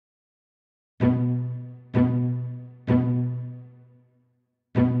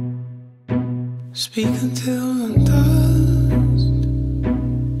Speak until the dust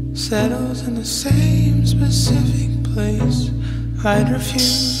settles in the same specific place. I'd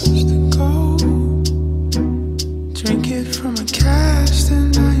refuse to go. Drink it from a cast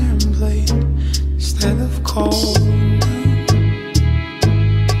and iron blade instead of cold.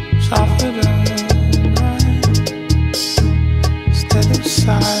 Softer down right instead of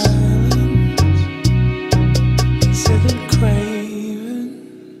silence. Considered craving,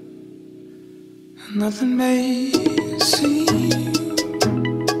 and nothing may seem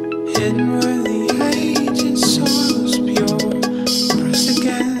hidden where the aged soil is pure. Pressed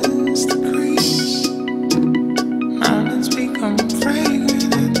against the crease, mountains become fragrant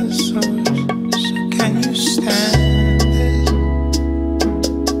at the source. So can you stand it?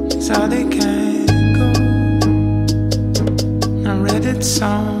 'Cause how they can go. I read it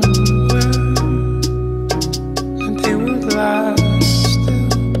somewhere that they would last still.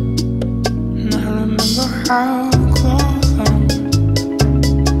 And I remember how cloth hung,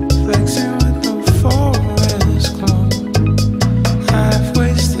 flexing with the forest glow.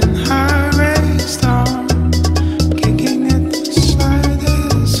 Half-wasted, high-raised arm, kicking at the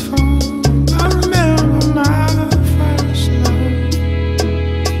slightest foam. I remember my first love.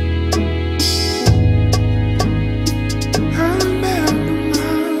 I remember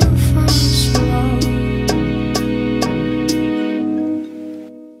my first love.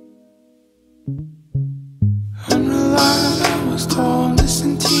 Unreliable, I was told,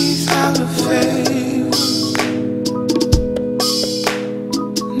 missing teeth, out of favor.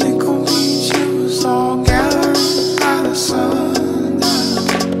 Nickel beach, it was all gathering by the sundown.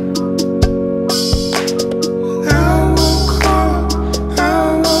 I woke up, I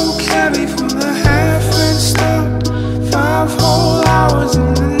woke heavy from the half-rinsed up 5 whole hours,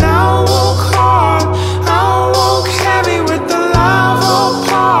 and then I woke hard. I woke heavy with the lava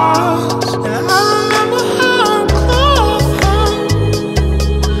pause. And I remember how close hung,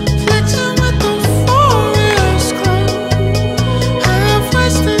 flexing with the forest glow.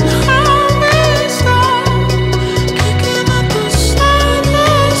 Half-wasted, high-raised arm, kicking at the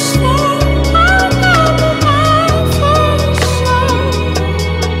slightest foam. I remember my first love.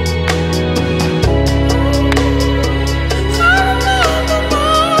 I remember my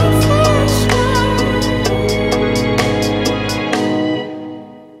first love.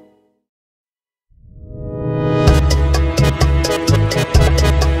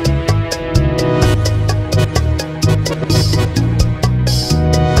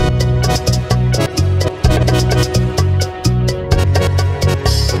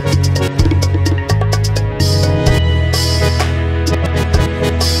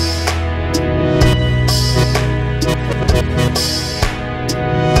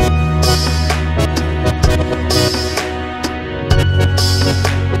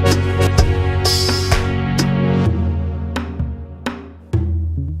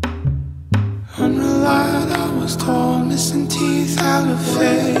 Unreliable, I was told, missing teeth, out of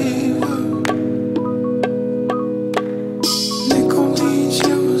favor.